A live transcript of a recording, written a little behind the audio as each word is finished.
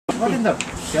What in the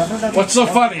devil? What's so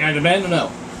funny? I demand to know.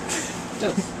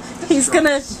 He's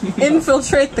gonna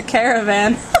infiltrate the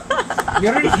caravan.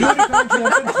 You're going to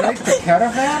infiltrate the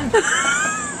caravan?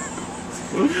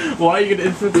 Why are you going to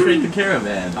infiltrate the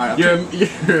caravan? Right,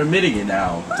 you're admitting it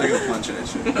now. Taking a punch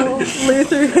at you.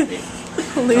 Luther.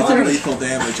 Lethal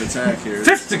damage attack here.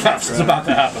 Fisticuffs is about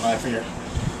to happen, I fear.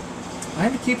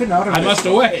 I'm keeping out of it. I must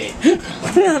away.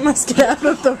 I must get out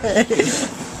of the way.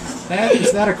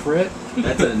 Is that a crit?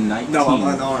 That's a 19. No,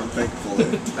 I'm unarmed, thankfully.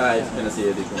 I'm going to see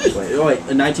a D20. Wait,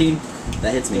 a 19?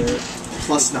 That hits me.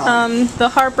 Plus 9. The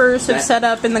Harpers have set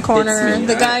up in the corner. me,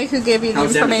 The guy who gave you the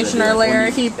information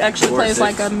earlier, he actually plays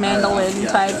like a mandolin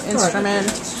type instrument.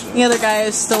 The other guy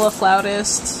is still a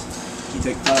flautist. You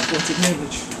take 5 points of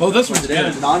damage. Oh, this one's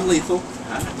good. Non-lethal.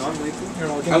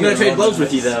 Non-lethal. I'm going to trade blows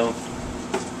with you, though.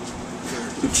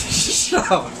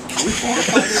 Shut up. Are we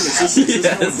fortifying? Is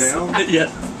this going down? Yeah.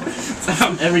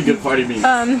 Every good party meets.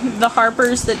 The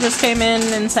Harpers that just came in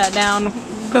and sat down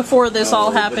before this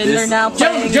all happened, they're now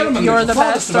playing You're the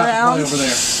Best around. Over there.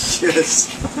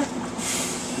 Yes.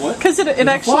 What? Because it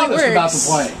actually works. About to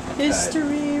play.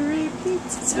 History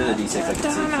repeats. Do the D6 I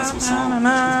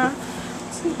can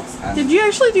see. Did you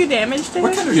actually do damage to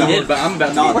him? You did, but I'm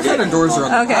about to. What kind of doors are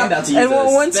on Okay. I'm about to use And a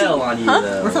once spell on you, huh?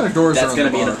 though. What kind of doors That's are on gonna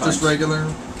the be in a bar? punch. Just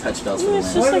regular? Touch spells for Yeah, the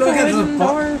it's win. just like a wooden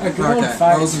door. Okay.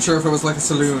 I wasn't sure if it was like a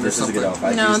saloon or This is a good something.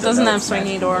 elf. No, it doesn't have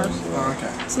swingy doors. Oh,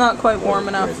 okay. It's not quite warm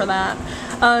enough for that.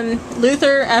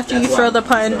 Luther, after you That's throw why the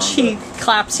I'm punch, strong, he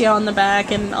claps you on the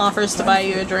back and offers to buy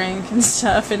you a drink and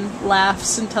stuff and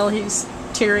laughs until he's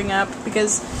tearing up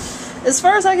because, as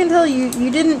far as I can tell, you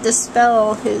didn't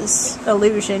dispel his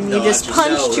illusion. You No, just I just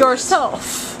punched know.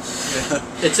 yourself.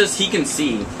 It's just he can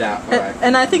see that part.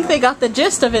 And I think they got the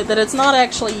gist of it, that it's not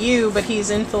actually you, but he's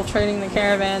infiltrating the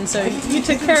caravan, so you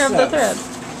took care of the thread.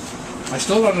 I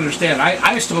still don't understand.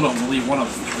 I still don't believe one of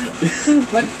them is real.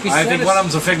 But I think one of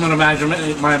them's a figment of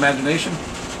my imagination.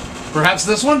 Perhaps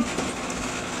this one?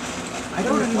 I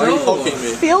don't know. Why are you poking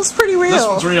me? Feels pretty real. This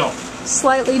one's real.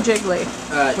 Slightly jiggly.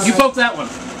 You poke that one.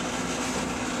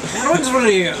 That one's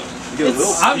real. You get a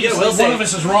will. Obviously, will one save. of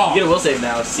us is wrong. You get a will save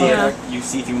now. See, Yeah. you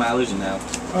see through my illusion now.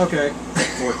 Okay.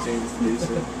 14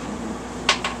 decent.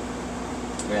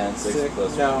 Yeah, 6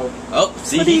 close. No. Oh,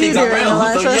 see, What are he you thinks I'm doing, real. So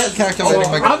Elijah? yes.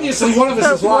 Calculating my Obviously, one of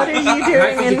us is So what lying. are you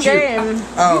doing in game?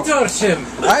 Oh, Touch him.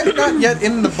 I'm not yet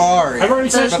in the bar. I've already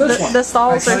touched this one. The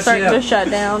stalls I are touched starting him. to shut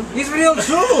down. He's real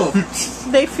too.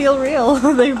 They feel real.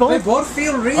 They They both. both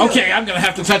feel real. Okay, I'm gonna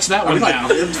have to touch that Are we one like now.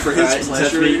 lived for his Alright, touch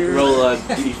pleasure me. here? Roll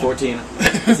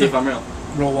D14. See if I'm real.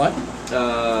 Roll what?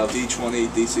 D20,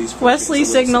 DC's 14. Wesley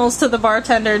so we'll signals to the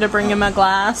bartender to bring him a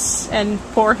glass and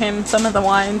pour him some of the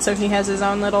wine, so he has his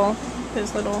own little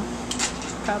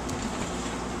cup.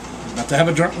 About to have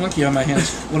a drunk monkey on my hands.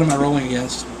 What am I rolling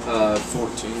against? say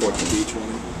 14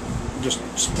 D20. Just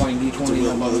plain It's a D20. will,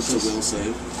 on it's a bonuses. will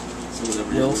save. So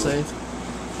whatever you Will roll. save?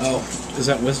 Oh, is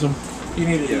that wisdom? You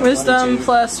need to Wisdom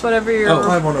plus whatever your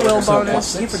Oh, will so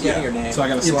bonus. Keep forgetting your name. So I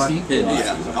got a 16?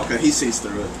 Yeah. Okay, he sees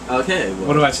through it. Okay, well,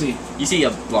 What do I see? you see a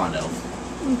blonde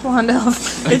elf. Blonde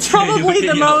elf. It's probably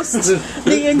the most, the This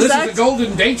is exact. the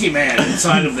golden dainty man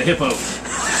inside of the hippo.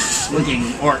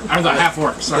 Looking orc, or the half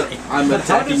orc, sorry. I'm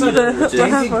attacking you. the- Richard. the-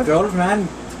 Daisy Goldman.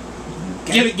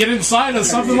 Get inside of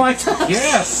something like that?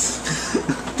 Yes.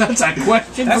 That's a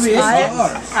question for the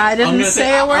I I'm didn't gonna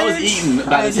say a word. I was eaten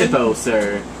by this hippo,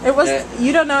 sir. It was.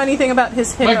 You don't know anything about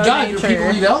his hippo My God, do people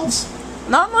nature. eat elves?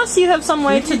 Not unless you have some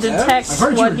way to detect I've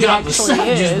heard what you he got the actually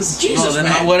savages. is. Jesus, Oh, then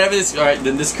man. whatever this. All right,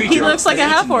 then this creature. He looks like a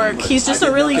half orc. This He's just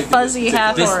a really fuzzy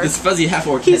half orc. fuzzy half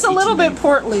orc. He's a little bit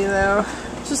portly though,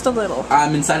 just a little.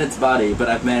 I'm inside its body, but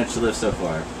I've managed to live so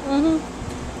far.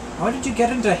 How did you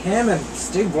get into him and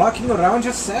stay walking around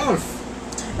yourself?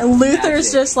 And Luther's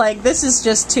Magic. just like, this is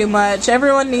just too much.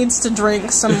 Everyone needs to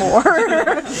drink some more.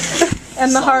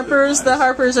 And the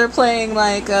Harpers are playing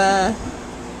like let's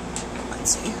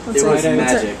see, It was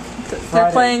magic.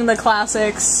 They're playing the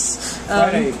classics,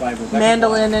 Friday Bible.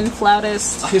 mandolin and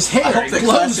flautist. His hair I hope that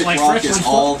glows classic like rock freshly is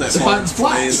all that's spun fun to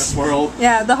play in this world.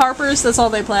 Yeah, the Harpers. That's all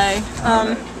they play.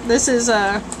 This is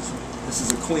This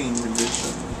is a clean rendition.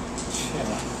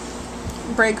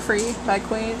 Break Free by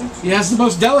Queen. He has the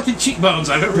most delicate cheekbones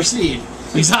I've ever seen.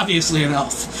 He's obviously an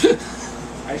elf.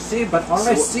 I see, but all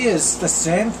I see is the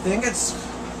same thing. It's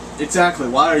Exactly.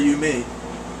 Why are you me?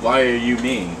 Why are you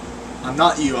me? I'm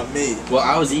not you. I'm me. Well,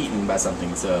 I was eaten by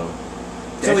something, so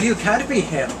so you can't be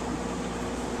him.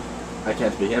 I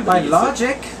can't be him. But By he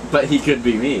logic, but he could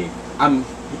be me. I'm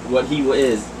what he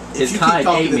is. If His you keep kind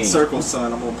talking ate in me. circles,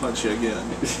 son, I'm gonna punch you again.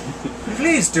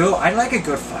 please do. I like a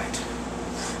good fight.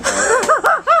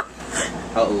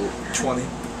 Oh, 20.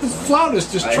 This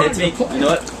flautist just trying to play. You know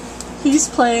what? He's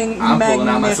playing I'm pulling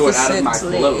out my sword out of my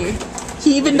magnificently. cloak.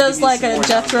 He even does like a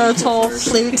Jethro Tull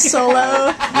flute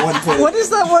solo. What is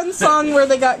that one song where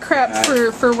they got crap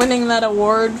for winning that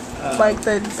award? Like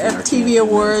the TV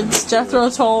awards. Jethro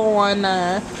Tull won.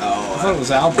 I thought it was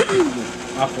album.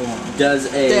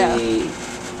 Does a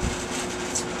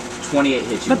 28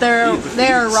 hit you? But they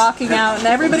are rocking out, and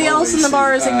everybody else in the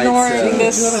bar is ignoring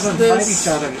this. Fight each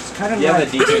other. It's kind of You have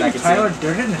like a D10 I can Tyler say.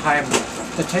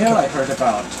 Durdenheim, the tale I heard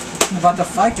about the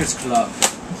Fighters Club.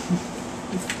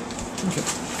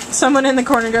 Someone in the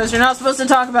corner goes, "You're not supposed to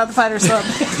talk about the Fighters Club."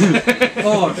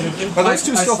 Oh, Are those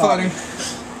two still fighting?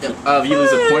 You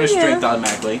lose a point of strength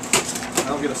automatically. I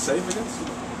don't get a save against you?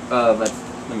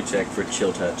 Let me check for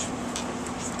chill touch.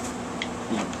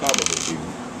 You probably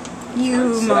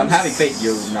do. So I'm having faith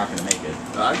you're not going to make it.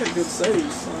 I get good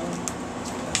saves.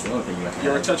 That's the only thing you have to You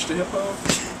ever have. touched a hippo?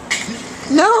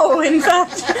 No, in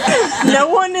fact, no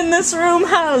one in this room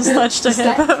has touched a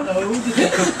hippo.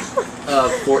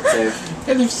 Fort save.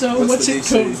 And if so, what's the it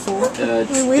DC? code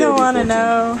for? We don't want to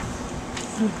know.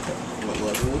 What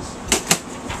level is?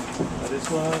 That is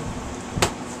one.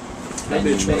 And That'd be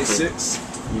you make it. 26.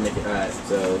 You make it. Alright,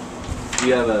 so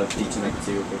you have a D10 I can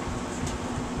see real quick.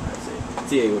 Let's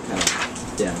see. See what kind of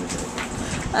damage it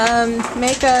is.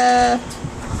 Make a.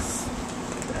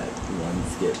 That one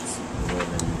skips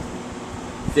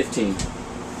 15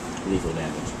 lethal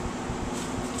damage.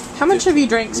 How much have you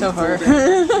drank so far?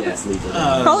 Yes, lethal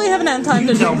damage. Probably haven't had time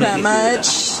to drink that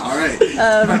much. Alright.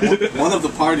 One of the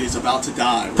parties about to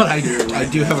die. But right here, I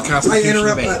right do have a now. constitution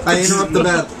debate. I interrupt the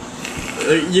battle.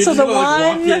 You So just the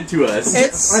walked one- into us.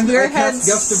 It's I'm- your I cast head's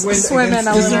Gust of Wind swimming against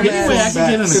a Is little there any way I bit. can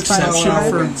get an 6 exception miles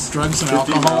for away. drugs and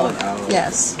alcohol?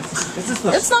 Yes. This is the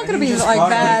It's not going to be just like bought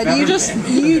bad. my You just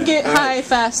beverage. you get high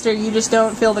faster. You just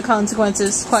don't feel the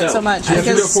consequences quite so much You have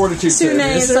to do a because fortitude save. Sune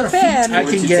is a fan. I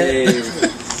can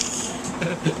get.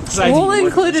 We'll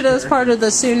include it as part of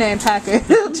the Sune package.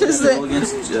 Is Roll it?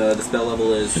 against the spell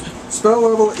level is Spell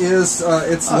level is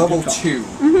it's level 2.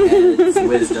 and it's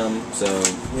wisdom, so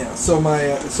Yeah. So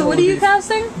my So what are you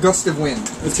casting? Gust of Wind.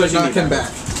 It's to what you knock need him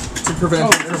that. back to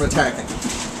prevent him from attacking.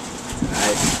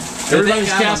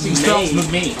 Everybody's I'm a casting spells maid.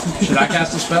 but me. Should I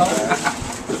cast a spell?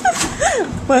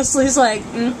 Wesley's like,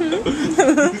 You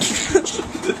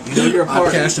know you're a I'm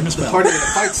party. casting a The spell. party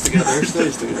that fights together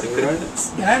stays together,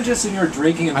 right? Yeah, I'm just in here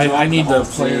drinking and I need the whole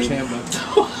player's thing. handbook to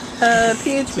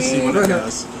see what PHP. it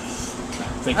does.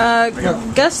 Thank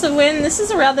you. Gust of Wind. This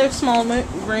is a rather small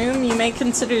room. You may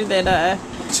consider that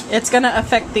it's going to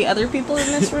affect the other people in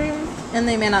this room, and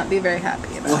they may not be very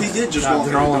happy about Well, it. he did just Yeah, walk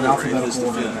in they're all in the door in his alphabetical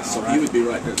order defense, now, so right? he would be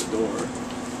right near the door.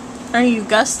 Are you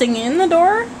gusting in the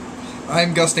door?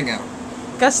 I'm gusting out.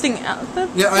 Gusting out the...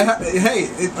 Yeah.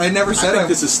 I never I said think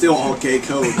this is still all gay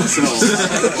code myself.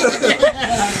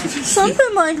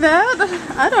 Something like that.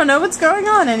 I don't know what's going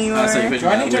on anywhere. so you put Do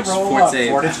I need to which roll fort a save?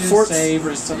 fortitude save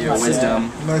or something Your like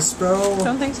wisdom. My spell.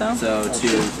 Don't think so. So 2.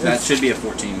 That should be a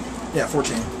 14. Yeah,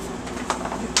 14.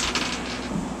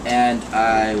 And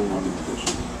I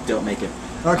don't make it.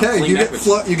 Okay, Fling you get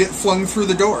backwards. you get flung through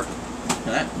the door.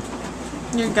 Alright.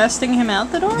 You're gusting him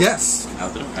out the door? Yes.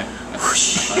 Out the door. Right.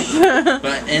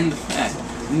 But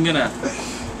I'm gonna.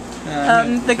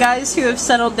 The guys who have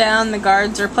settled down, the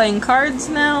guards, are playing cards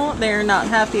now. They're not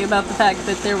happy about the fact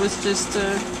that there was just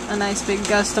a nice big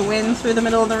gust of wind through the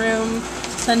middle of the room,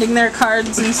 sending their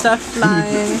cards and stuff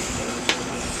flying.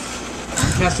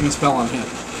 I'm casting a spell on him.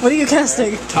 What are you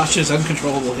casting? Tasha's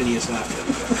uncontrollable hideous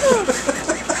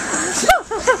laughter.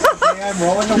 Okay, I'm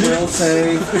rolling a will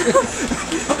save.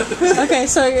 Okay,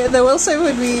 so the will save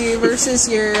would be versus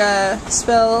your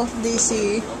spell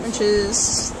DC, which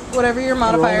is whatever your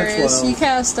modifier Roll a is. 12. You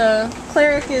cast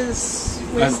cleric is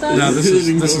wisdom. No, this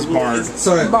is Bard.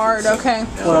 So Bard, okay.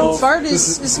 Well, Bard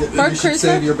is Bard you should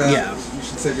save your charisma? battle. Yeah. You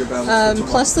should save your battle.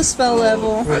 Plus the spell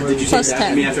level, Did you plus say that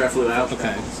to me 10. after I flew out?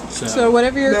 Okay. So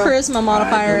whatever your No. charisma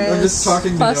modifier I'm is, just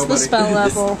talking to plus the nobody. spell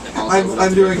level.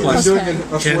 I'm doing Plus a 10.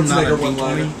 Schwarzenegger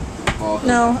one-liner.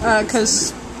 No,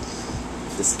 because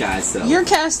Disguise self. you're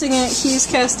casting it, he's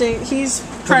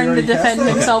trying to already defend cast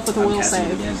it? himself with a I'm will casting it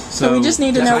save. again. So we just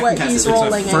need to Yes, know I can what cast he's it. It's a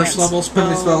rolling First against. level spell. How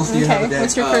many spells do you have Okay, a day?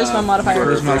 what's your charisma modifier? for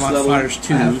Charisma first level, modifier's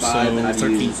 2, I have 5, and so I've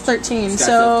 13. used 13. Disguise So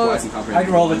self twice and comprehend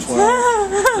I'd roll a once. 12.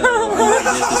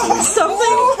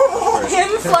 something him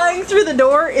flying through the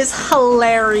door is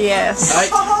hilarious.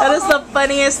 That is the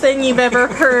funniest thing you've ever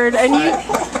heard, and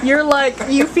you're like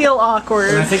you feel And I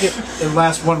awkward. think it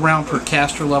lasts 1 round per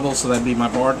caster level, so that'd be my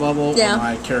Bard level Yeah. or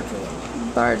my character level.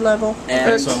 Bard level.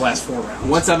 And So it lasts 4 rounds.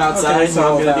 Once I'm outside, Okay, so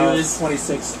what I'm gonna about do is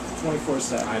 26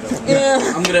 24/7. I don't know.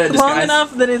 Yeah. I'm gonna Long disguise.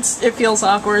 enough that it feels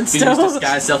awkward Can you still.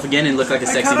 disguise self again and look like a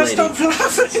I sexy gotta lady? stop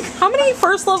laughing. How many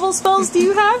first level spells do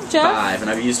you have, Jeff? 5, and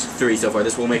I've used 3 so far.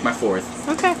 This will make my 4th.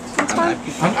 Okay, that's fine.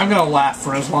 I'm gonna laugh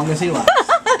for as long as he laughs.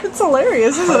 It's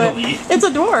hilarious, isn't Totally. it? It's a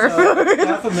dwarf.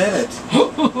 Half a minute.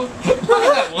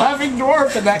 That laughing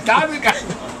dwarf and that guy that got.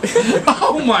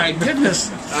 Oh my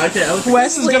goodness! Okay, This is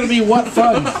Wesley, gonna be what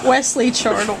fun! Wesley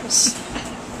Chartles.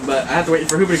 but I have to wait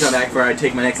for Hooper to come back before I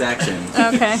take my next action.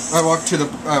 Okay. I walk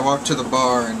to the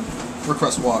bar and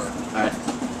request water. Alright,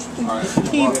 Alright.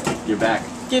 He you're back.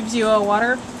 gives you a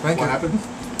water. Thank What you. happened?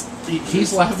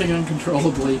 He's laughing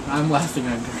uncontrollably. I'm laughing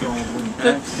uncontrollably.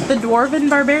 The dwarven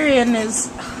barbarian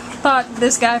thought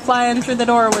this guy flying through the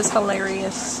door was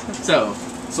hilarious. So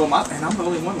am I, and I'm the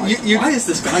only one like, You- why is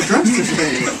this guy dressed this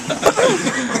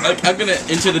way? I'm gonna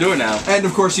enter the door now. And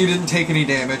of course, you didn't take any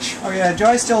damage. Oh yeah, do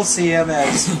I still see him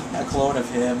as a clone of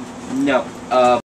him? No,